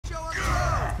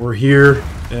We're here,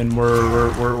 and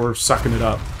we're sucking it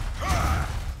up.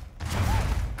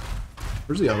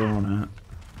 Where's the other one at?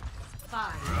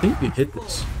 I think you can hit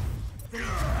this.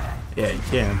 Yeah, you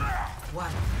can.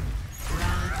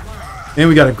 And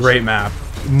we got a great map.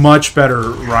 Much better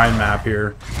Rein map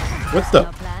here. What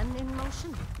the?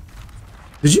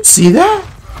 Did you see that?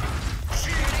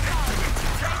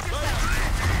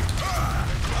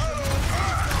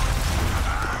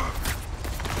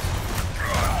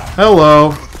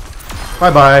 Hello.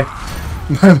 Bye-bye.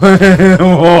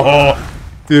 Bye-bye.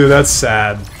 Dude, that's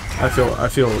sad. I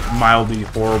feel mildly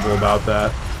horrible about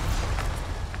that.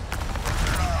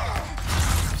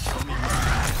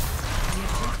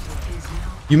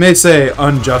 You may say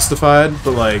unjustified,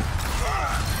 but like,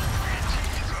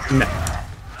 nah,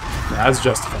 that's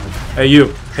justified. Hey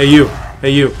you, hey you,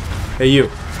 hey you, hey you,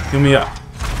 heal me up,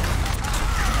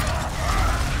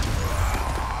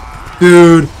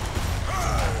 dude.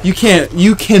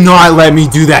 You cannot let me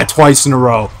do that twice in a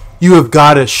row. You have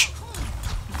got to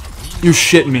you're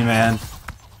shitting me, man.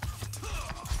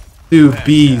 Dude,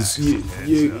 bees,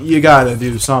 you gotta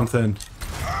do something.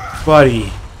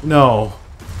 Buddy, no.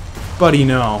 Buddy,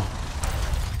 no.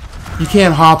 You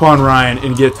can't hop on Rein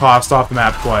and get tossed off the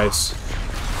map twice.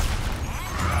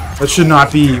 That should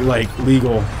not be, like,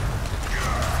 legal.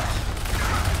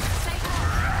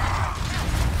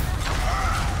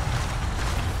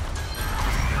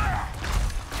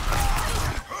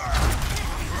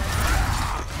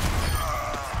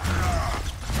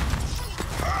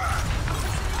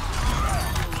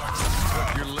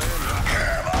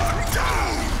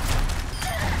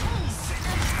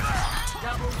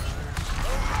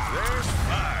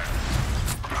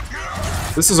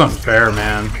 This is unfair,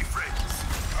 man.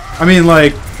 I mean,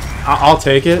 like, I'll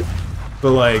take it,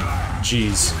 but, like,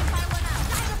 jeez.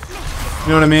 You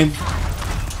know what I mean?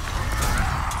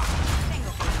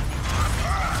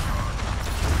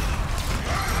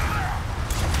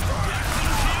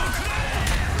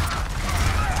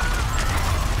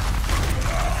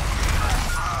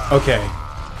 Okay.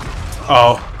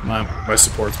 Oh, my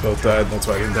supports both died. That's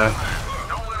why I didn't die.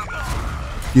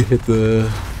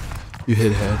 You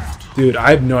hit head. Dude, I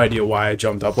have no idea why I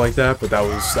jumped up like that, but that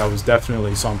was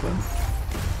definitely something.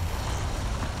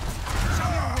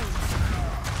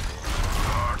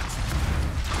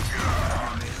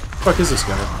 What the fuck is this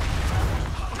guy?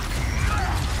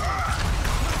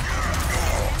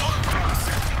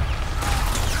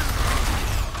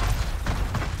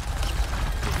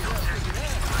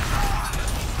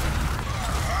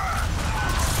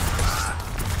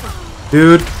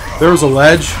 Dude, there was a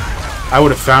ledge. I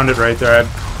would have found it right there. I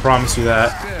promise you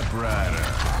that.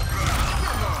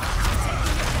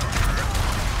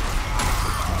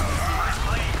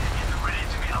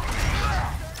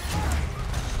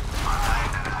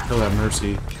 Kill that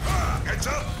Mercy.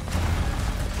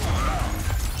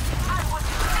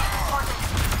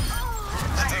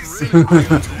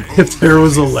 If there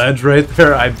was a ledge right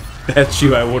there, I bet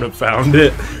you I would have found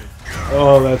it.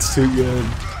 Oh, that's too good.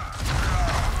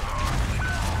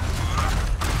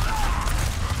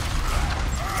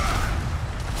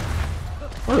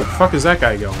 Where the fuck is that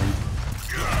guy going?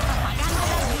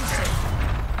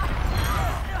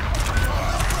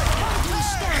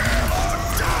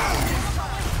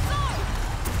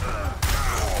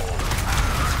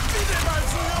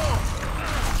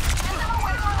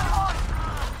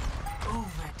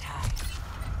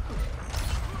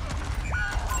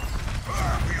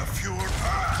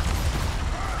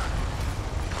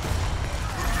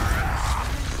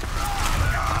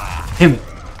 Damn it.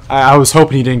 I was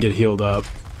hoping he didn't get healed up.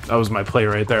 That was my play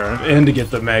right there. And to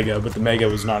get the Mega, but the Mega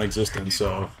was non-existent,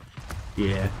 so...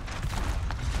 yeah.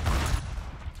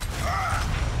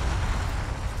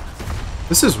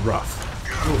 This is rough.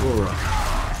 A little rough.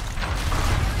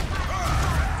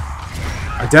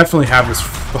 I definitely have this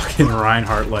fucking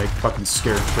Reinhardt, like, fucking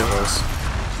scared shitless.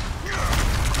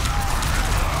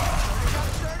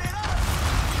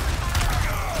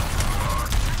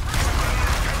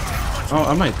 Oh,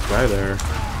 I might die there.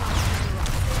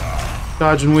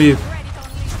 Dodge and weave.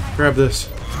 Grab this.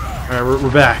 Alright,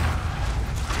 we're back.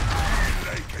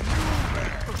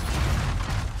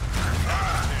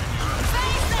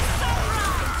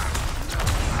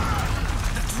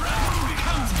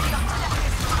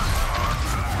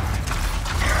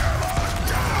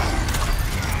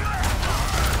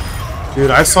 Dude,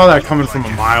 I saw that coming from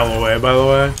a mile away, by the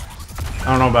way. I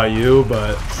don't know about you,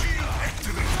 but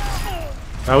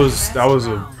that was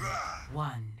a,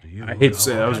 I hate to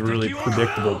say that was a really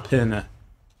predictable pin.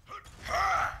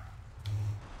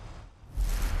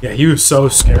 Yeah, he was so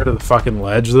scared of the fucking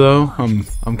ledge, though. I'm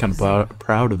kind of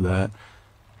proud of that.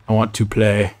 I want to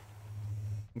play.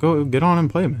 Go get on and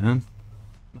play, man.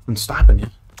 Nothing's stopping you.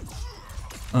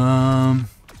 Yeah.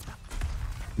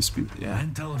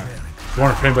 I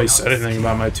wonder if anybody said anything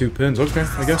about my 2 pins. Okay,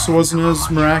 I guess it wasn't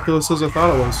as miraculous as I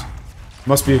thought it was.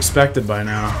 Must be expected by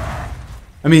now.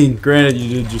 I mean, granted,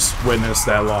 you did just witness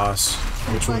that loss,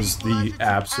 which was the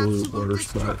absolute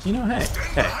worst, but, you know, hey.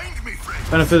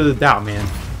 Benefit of the doubt, man.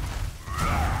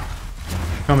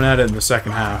 Coming at it in the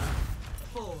second half.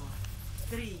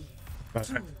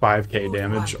 5k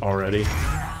damage already.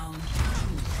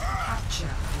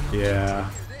 Yeah.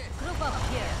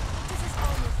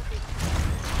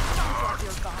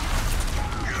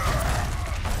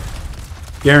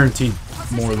 Guaranteed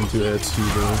more than 2 hits,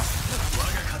 usually.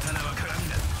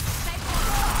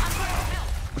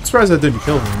 I'm surprised that didn't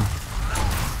kill him.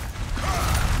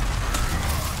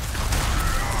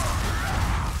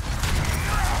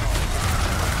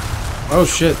 Oh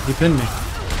shit, he pinned me.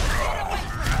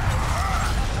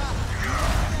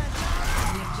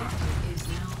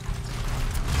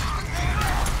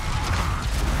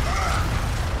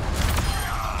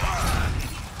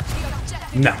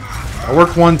 No. I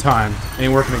worked one time,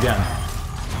 ain't working again.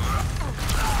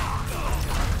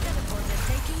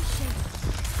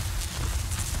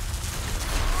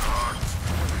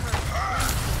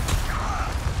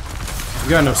 You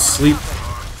got no sleep.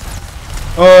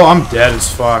 Oh, I'm dead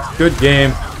as fuck. Good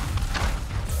game.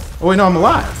 Oh wait, no, I'm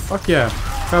alive. Fuck yeah.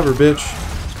 Cover, bitch.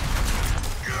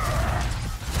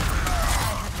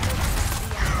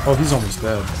 Oh, he's almost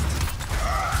dead.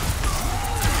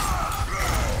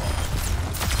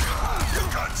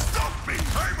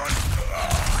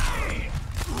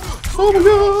 Oh my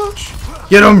gosh!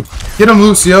 Get him! Get him,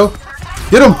 Lucio!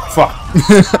 Get him! Fuck!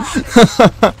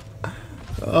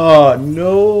 Oh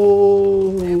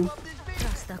no!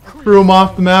 Threw him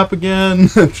off the map again.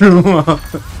 Threw him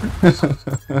off.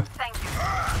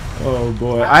 Oh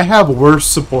boy, I have worse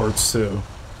supports too.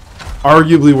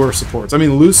 Arguably worse supports. I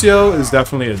mean, Lucio is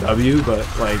definitely a W, but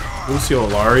like Lucio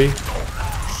Alari.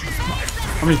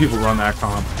 How many people run that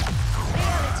comp?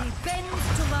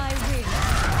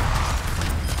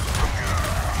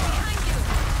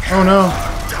 Oh no,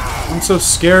 I'm so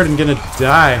scared and gonna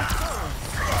die.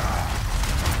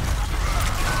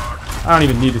 I don't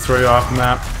even need to throw you off the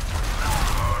map.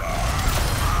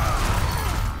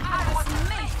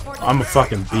 I'm a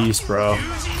fucking beast, bro.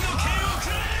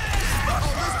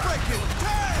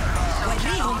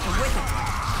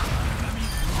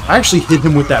 I actually hit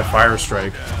him with that fire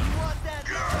strike.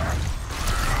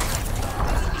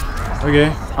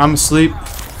 Okay, I'm asleep.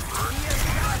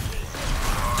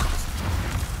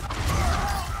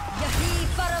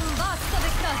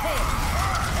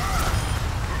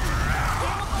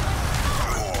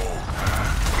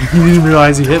 He didn't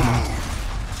realize he hit me.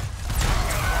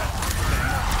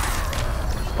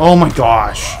 Oh my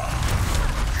gosh.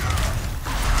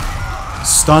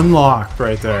 Stun locked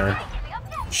right there.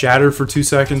 Shattered for 2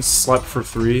 seconds, slept for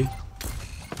 3.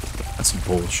 That's some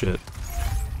bullshit.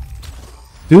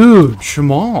 Dude,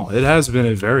 Shamal, it has been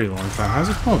a very long time. How's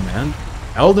it going, man?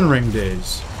 Elden Ring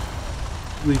days.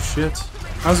 Holy shit.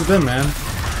 How's it been, man?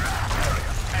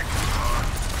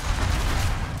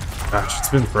 Gosh, it's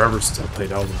been forever since I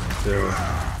played Elden Ring, too.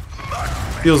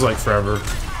 Feels like forever.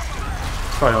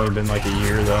 It's probably only been like a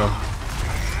year, though.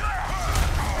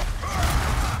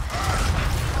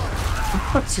 What the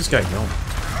fuck's this guy going?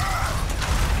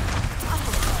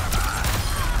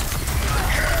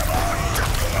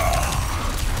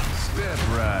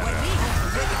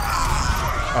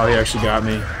 Oh, he actually got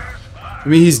me. I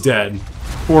mean, he's dead.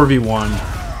 4v1.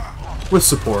 With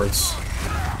supports.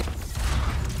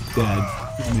 Dead.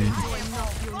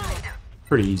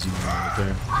 Pretty easy one right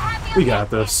there. We got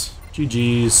this.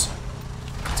 GG's.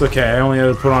 It's okay, I only had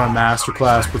to put on a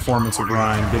masterclass performance of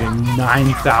Rein, getting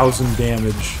 9,000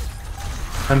 damage.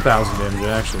 10,000 damage,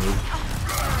 actually.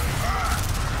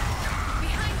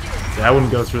 Yeah, I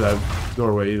wouldn't go through that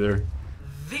doorway either.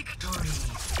 Victory.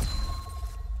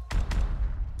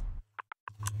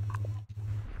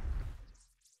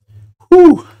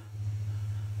 Whew!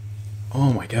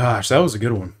 Oh my gosh, that was a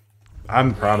good one.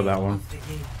 I'm proud of that one.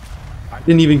 I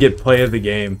didn't even get play of the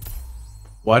game.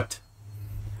 What?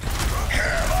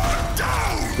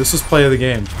 This was play of the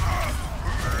game.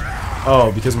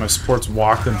 Oh, because my supports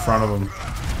walked in front of him.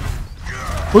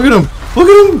 Look at him! Look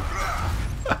at him!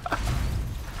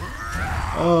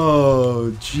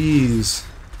 Oh, jeez.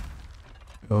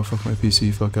 Oh, fuck my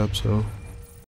PC, fuck up, so...